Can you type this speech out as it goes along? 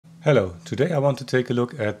Hello, today I want to take a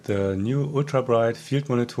look at the new ultra bright field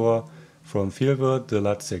monitor from Feelworld, the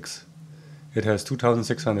LUT6. It has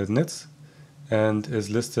 2600 nits and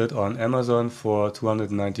is listed on Amazon for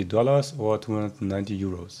 $290 or 290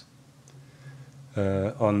 euros.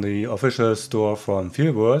 On the official store from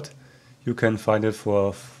Feelworld you can find it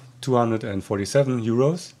for 247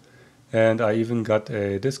 euros, and I even got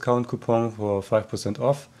a discount coupon for 5%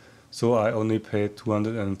 off, so I only paid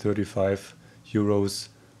 235 euros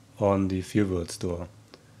on the Feelworld store.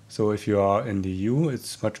 So if you are in the EU,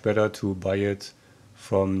 it's much better to buy it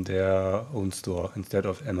from their own store instead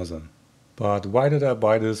of Amazon. But why did I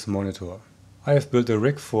buy this monitor? I have built a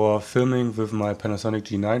rig for filming with my Panasonic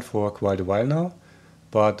G9 for quite a while now,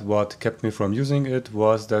 but what kept me from using it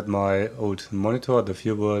was that my old monitor, the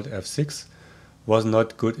Feelworld F6, was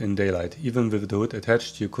not good in daylight. Even with the hood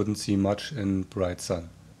attached, you couldn't see much in bright sun.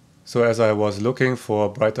 So as I was looking for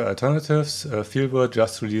brighter alternatives, Feelworld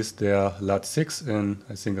just released their LUT6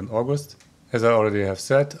 I think in August. As I already have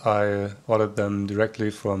said, I ordered them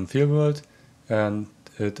directly from Feelworld and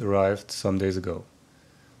it arrived some days ago.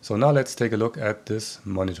 So now let's take a look at this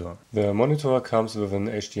monitor. The monitor comes with an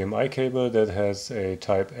HDMI cable that has a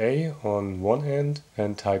Type A on one end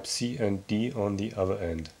and Type C and D on the other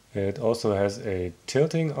end. It also has a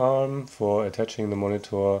tilting arm for attaching the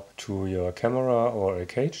monitor to your camera or a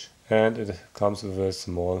cage, and it comes with a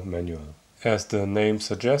small manual. As the name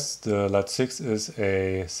suggests, the LUT6 is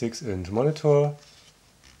a 6-inch monitor.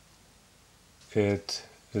 It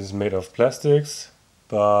is made of plastics,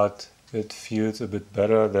 but it feels a bit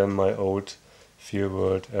better than my old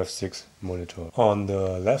Feelworld F6 monitor. On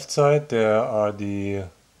the left side there are the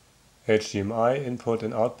HDMI input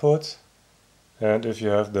and output. And if you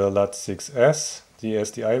have the LUT6s, the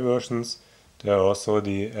SDI versions, there are also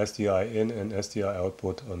the SDI in and SDI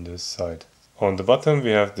output on this side. On the bottom we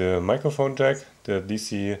have the microphone jack, the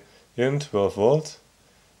DC in 12 volts,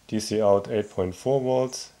 DC out 8.4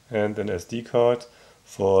 volts and an SD card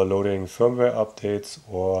for loading firmware updates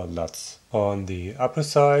or LUTs. On the upper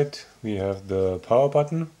side we have the power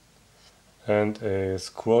button and a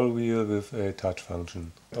scroll wheel with a touch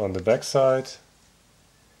function. On the back side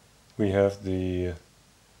we have the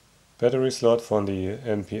battery slot for the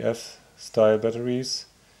NPF style batteries,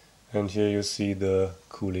 and here you see the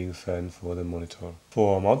cooling fan for the monitor.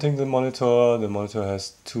 For mounting the monitor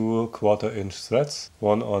has two 1/4-inch threads,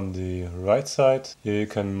 one on the right side. Here you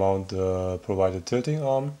can mount the provided tilting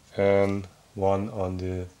arm, and one on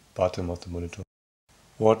the bottom of the monitor.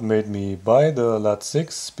 What made me buy the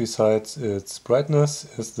LUT6 besides its brightness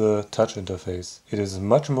is the touch interface. It is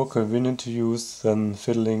much more convenient to use than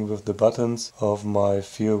fiddling with the buttons of my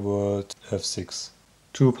Feelworld F6.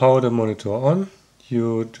 To power the monitor on,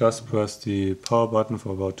 you just press the power button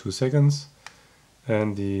for about 2 seconds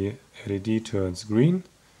and the LED turns green,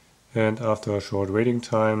 and after a short waiting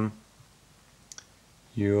time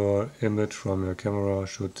your image from your camera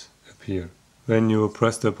should appear. When you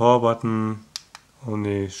press the power button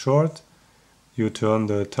only short, you turn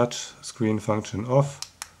the touch screen function off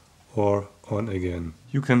or on again.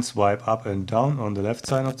 You can swipe up and down on the left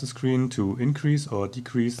side of the screen to increase or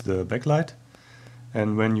decrease the backlight,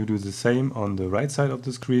 and when you do the same on the right side of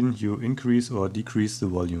the screen, you increase or decrease the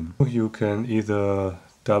volume. You can either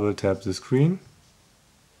double tap the screen,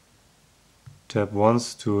 tap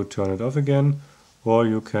once to turn it off again, or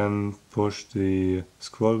you can push the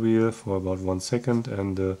scroll wheel for about 1 second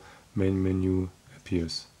and the main menu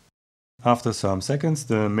appears. After some seconds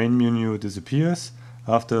the main menu disappears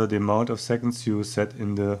after the amount of seconds you set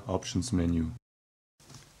in the options menu.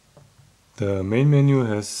 The main menu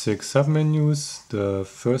has 6 submenus. The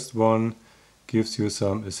first one gives you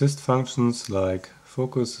some assist functions like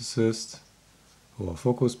focus assist or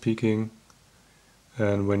focus peaking,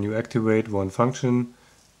 and when you activate one function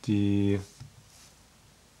the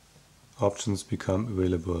options become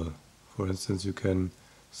available. For instance, you can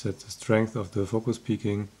set the strength of the focus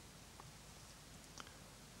peaking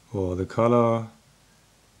or the color.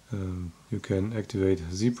 You can activate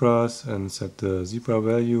zebras and set the zebra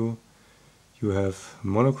value. You have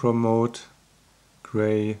monochrome mode,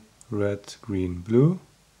 gray, red, green, blue,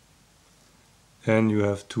 and you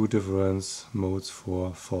have 2 different modes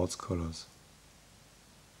for false colors.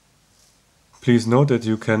 Please note that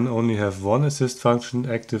you can only have one assist function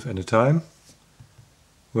active at a time.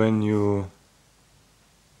 When you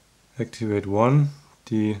activate one,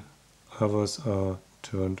 the others are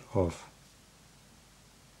turned off.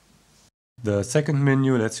 The second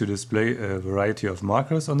menu lets you display a variety of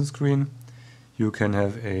markers on the screen. You can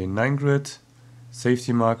have a 9-grid,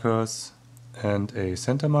 safety markers and a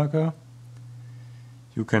center marker.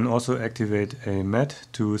 You can also activate a matte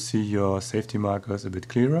to see your safety markers a bit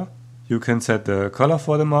clearer. You can set the color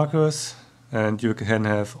for the markers, and you can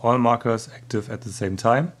have all markers active at the same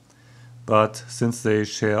time. But since they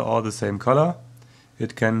share all the same color,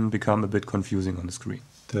 it can become a bit confusing on the screen.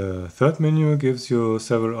 The third menu gives you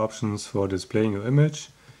several options for displaying your image.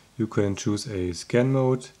 You can choose a scan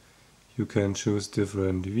mode. You can choose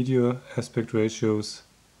different video aspect ratios.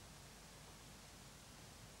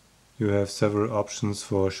 You have several options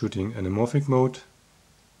for shooting anamorphic mode,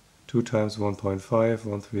 2x 1.5,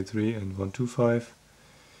 133 and 125.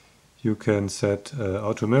 You can set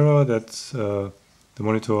auto mirror, that's the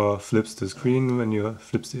monitor flips the screen when you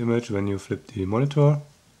flips the image when you flip the monitor.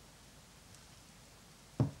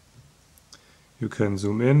 You can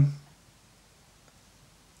zoom in,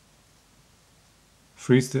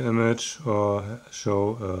 freeze the image, or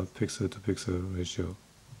show a pixel to pixel ratio.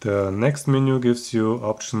 The next menu gives you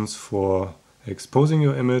options for exposing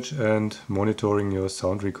your image and monitoring your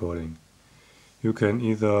sound recording. You can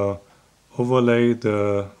either overlay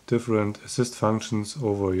the different assist functions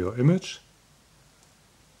over your image,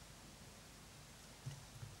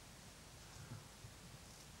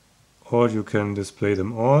 or you can display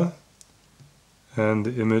them all, and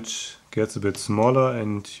the image gets a bit smaller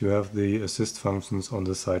and you have the assist functions on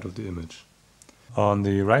the side of the image. On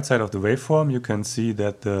the right side of the waveform you can see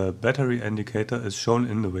that the battery indicator is shown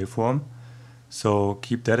in the waveform, so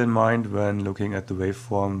keep that in mind when looking at the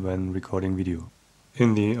waveform when recording video.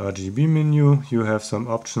 In the RGB menu you have some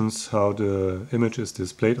options how the image is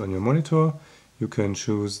displayed on your monitor. You can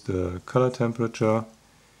choose the color temperature,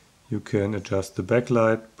 you can adjust the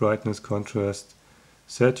backlight, brightness, contrast,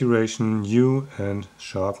 saturation, hue and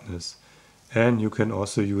sharpness. And you can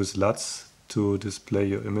also use LUTs to display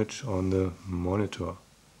your image on the monitor.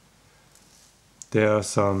 There are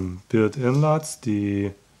some built-in LUTs.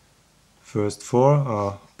 The first 4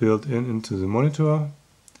 are built into the monitor,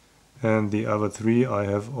 and the other 3 I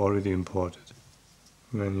have already imported.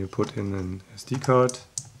 When you put in an SD card,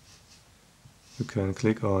 you can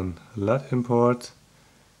click on LUT import,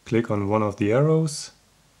 click on one of the arrows,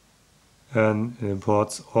 and it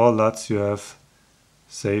imports all LUTs you have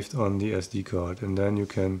saved on the SD card, and then you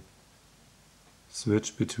can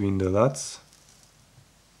switch between the LUTs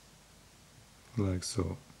like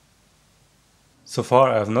so. So far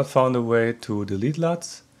I have not found a way to delete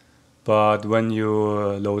LUTs, but when you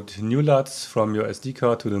load new LUTs from your SD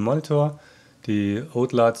card to the monitor, the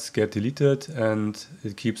old LUTs get deleted and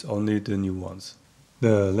it keeps only the new ones.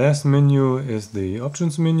 The last menu is the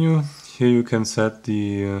options menu. Here you can set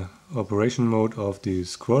the operation mode of the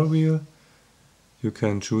scroll wheel. You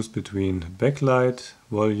can choose between backlight,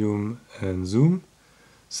 volume and zoom.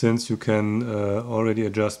 Since you can already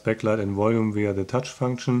adjust backlight and volume via the touch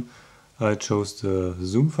function, I chose the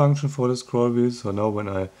zoom function for the scroll wheel. So now when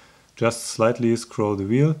I just slightly scroll the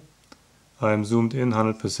wheel, I'm zoomed in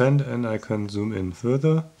 100% and I can zoom in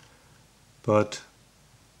further. But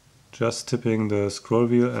just tipping the scroll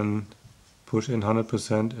wheel and push in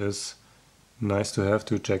 100% is nice to have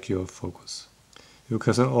to check your focus. You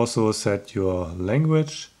can also set your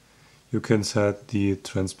language. You can set the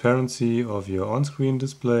transparency of your on-screen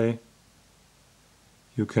display.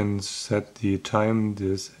 You can set the time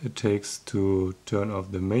it takes to turn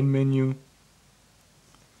off the main menu.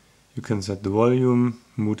 You can set the volume,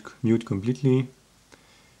 mute completely.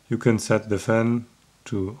 You can set the fan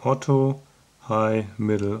to auto, high,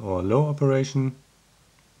 middle or low operation.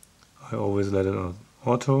 I always let it on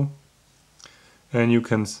auto. And you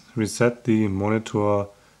can reset the monitor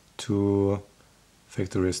to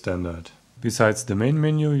factory standard. Besides the main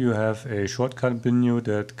menu, you have a shortcut menu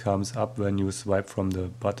that comes up when you swipe from the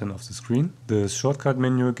button of the screen. The shortcut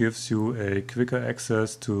menu gives you a quicker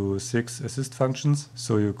access to 6 assist functions,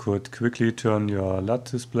 so you could quickly turn your LUT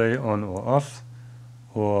display on or off,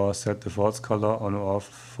 or set the false color on or off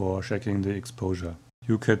for checking the exposure.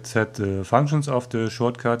 You could set the functions of the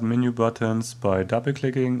shortcut menu buttons by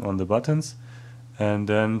double-clicking on the buttons and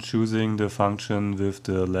then choosing the function with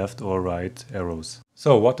the left or right arrows.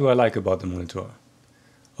 So what do I like about the monitor?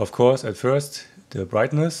 Of course, at first, the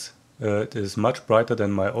brightness. It is much brighter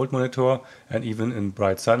than my old monitor, and even in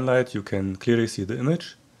bright sunlight you can clearly see the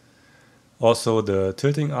image. Also, the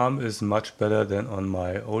tilting arm is much better than on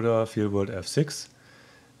my older Feelworld L6.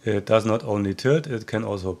 It does not only tilt, it can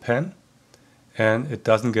also pan, and it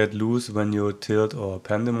doesn't get loose when you tilt or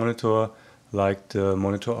pan the monitor like the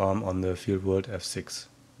monitor arm on the Feelworld L6.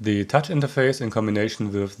 The touch interface in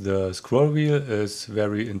combination with the scroll wheel is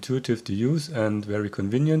very intuitive to use and very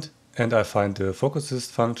convenient, and I find the focus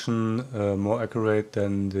assist function more accurate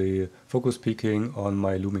than the focus peaking on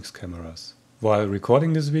my Lumix cameras. While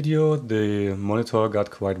recording this video, the monitor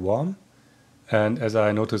got quite warm, and as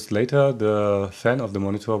I noticed later, the fan of the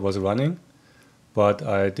monitor was running, but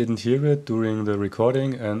I didn't hear it during the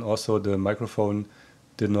recording, and also the microphone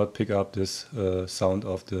did not pick up this sound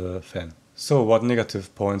of the fan. So what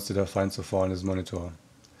negative points did I find so far on this monitor?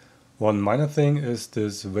 One minor thing is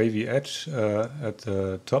this wavy edge at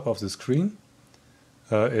the top of the screen.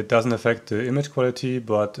 It doesn't affect the image quality,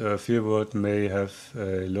 but Feelworld may have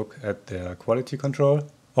a look at their quality control.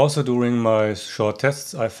 Also during my short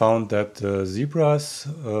tests I found that the zebras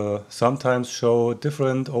sometimes show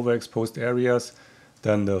different overexposed areas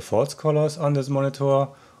than the false colors on this monitor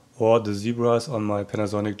or the zebras on my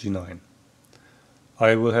Panasonic G9.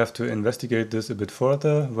 I will have to investigate this a bit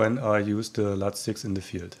further when I use the LUT6 in the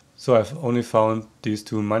field. So I've only found these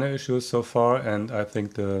two minor issues so far, and I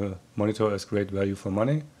think the monitor is great value for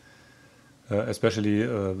money, especially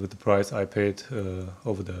with the price I paid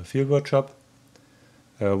over the Feelworld shop.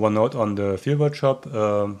 One note on the Feelworld shop,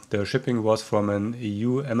 the shipping was from an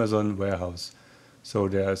EU Amazon warehouse, so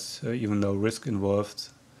there's even no risk involved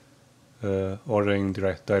ordering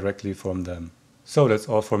directly from them. So that's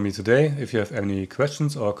all for me today. If you have any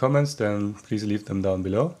questions or comments, then please leave them down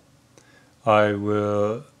below. I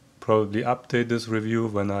will probably update this review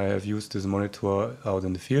when I have used this monitor out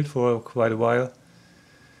in the field for quite a while.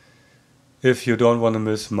 If you don't want to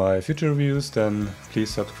miss my future reviews, then please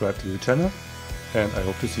subscribe to the channel, and I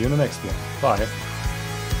hope to see you in the next one. Bye!